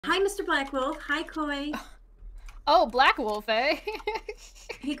Hi, Mr. BlackWolf. Hi, Koi. Oh, BlackWolf, eh?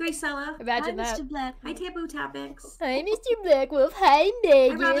 Hey, Gracella. Imagine Hi, that. Mr. Black. Hi, Taboo Topics. Hi, Mr. BlackWolf. Hi,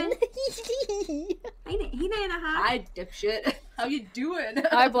 Megan. Hi, Robin. Hey, Nana. Hi, dipshit. How you doing?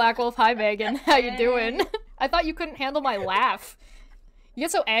 Hi, BlackWolf. Hi, Megan. How you doing? I thought you couldn't handle my laugh. You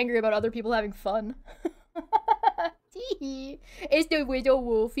get so angry about other people having fun. Is the widow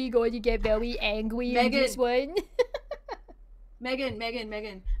Wolfie going to get very angry in this one? Megan.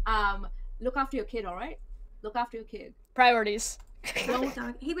 Look after your kid, alright? Look after your kid. Priorities. No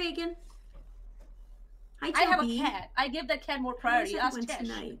dog. Hey, Reagan. Hi, I have a Toby. cat. I give that cat more priority. How's Ask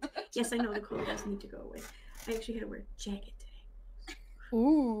everyone Tish. tonight? Yes, I know the cold does need to go away. I actually had to wear a jacket today.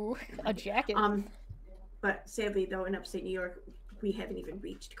 Ooh, a jacket. But sadly, though, in upstate New York, we haven't even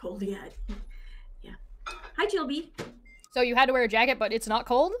reached cold yet. Yeah. Hi, Jilby. So you had to wear a jacket, but it's not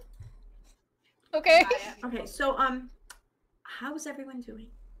cold? Okay. Okay, so, how's everyone doing?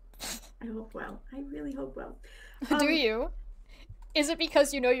 I hope well. I really hope well. Do you? Is it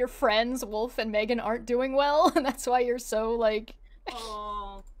because you know your friends, Wolf and Megan, aren't doing well, and that's why you're so, like...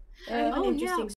 Oh. I have an interesting